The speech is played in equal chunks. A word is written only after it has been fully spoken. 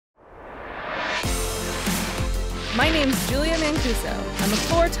My name's Julia Mancuso. I'm a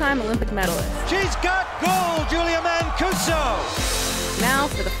 4-time Olympic medalist. She's got gold, Julia Mancuso! Now,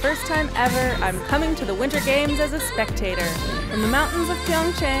 for the first time ever, I'm coming to the Winter Games as a spectator, from the mountains of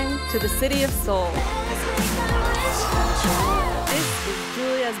Pyeongchang to the city of Seoul. This is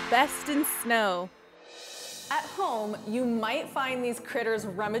Julia's best in snow. At home, you might find these critters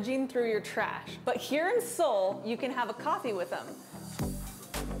rummaging through your trash, but here in Seoul, you can have a coffee with them.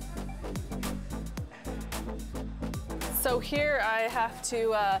 So here I have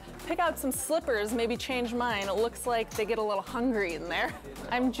to pick out some slippers, maybe change mine. It looks like they get a little hungry in there.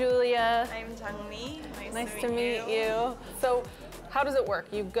 I'm Julia. I'm Jangmi. Nice to meet you. So how does it work?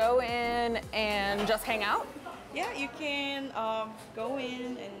 You go in and just hang out? Yeah, you can go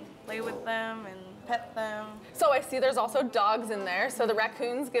in and play with them and pet them. So I see there's also dogs in there. So the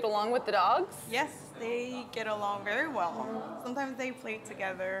raccoons get along with the dogs? Yes, they get along very well. Sometimes they play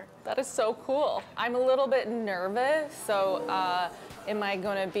together. That is so cool. I'm a little bit nervous, so am I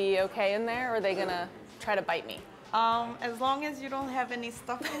gonna be okay in there, or are they gonna try to bite me? As long as you don't have any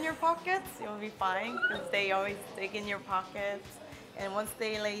stuff in your pockets, you'll be fine, because they always dig in your pockets. And once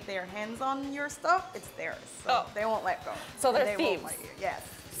they lay their hands on your stuff, it's theirs. So they won't let go. So they're thieves? Won't let you. Yes.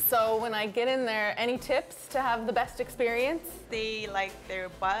 So when I get in there, any tips to have the best experience? They like their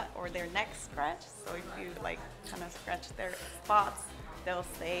butt or their neck scratched. So if you like kind of scratch their spots, they'll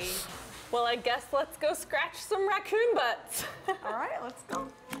say, well, I guess let's go scratch some raccoon butts. all right, let's go.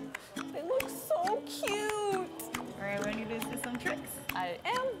 They look so cute. All right, ready to do some tricks? I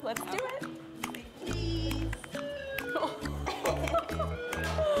am. Let's do it. Please.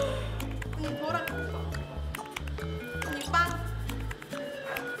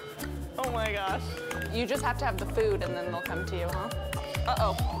 Oh my gosh. You just have to have the food and then they'll come to you, huh?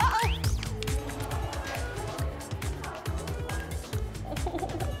 Uh-oh. Uh-oh!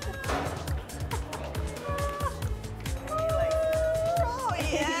 Oh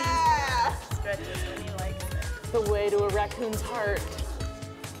yeah! Stretches when he likes it. The way to a raccoon's heart.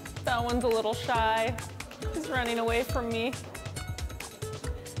 That one's a little shy. He's running away from me.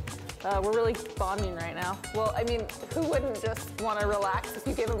 We're really bonding right now. Well, I mean, who wouldn't just want to relax if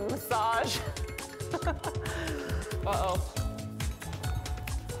you gave him a massage? Uh-oh.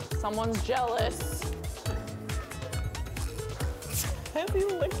 Someone's jealous. Is he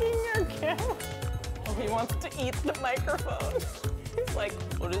licking your camera? Oh, he wants to eat the microphone. He's like,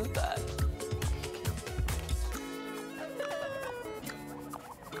 what is that?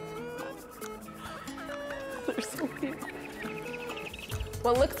 They're so cute.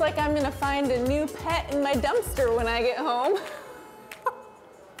 Well, looks like I'm gonna find a new pet in my dumpster when I get home.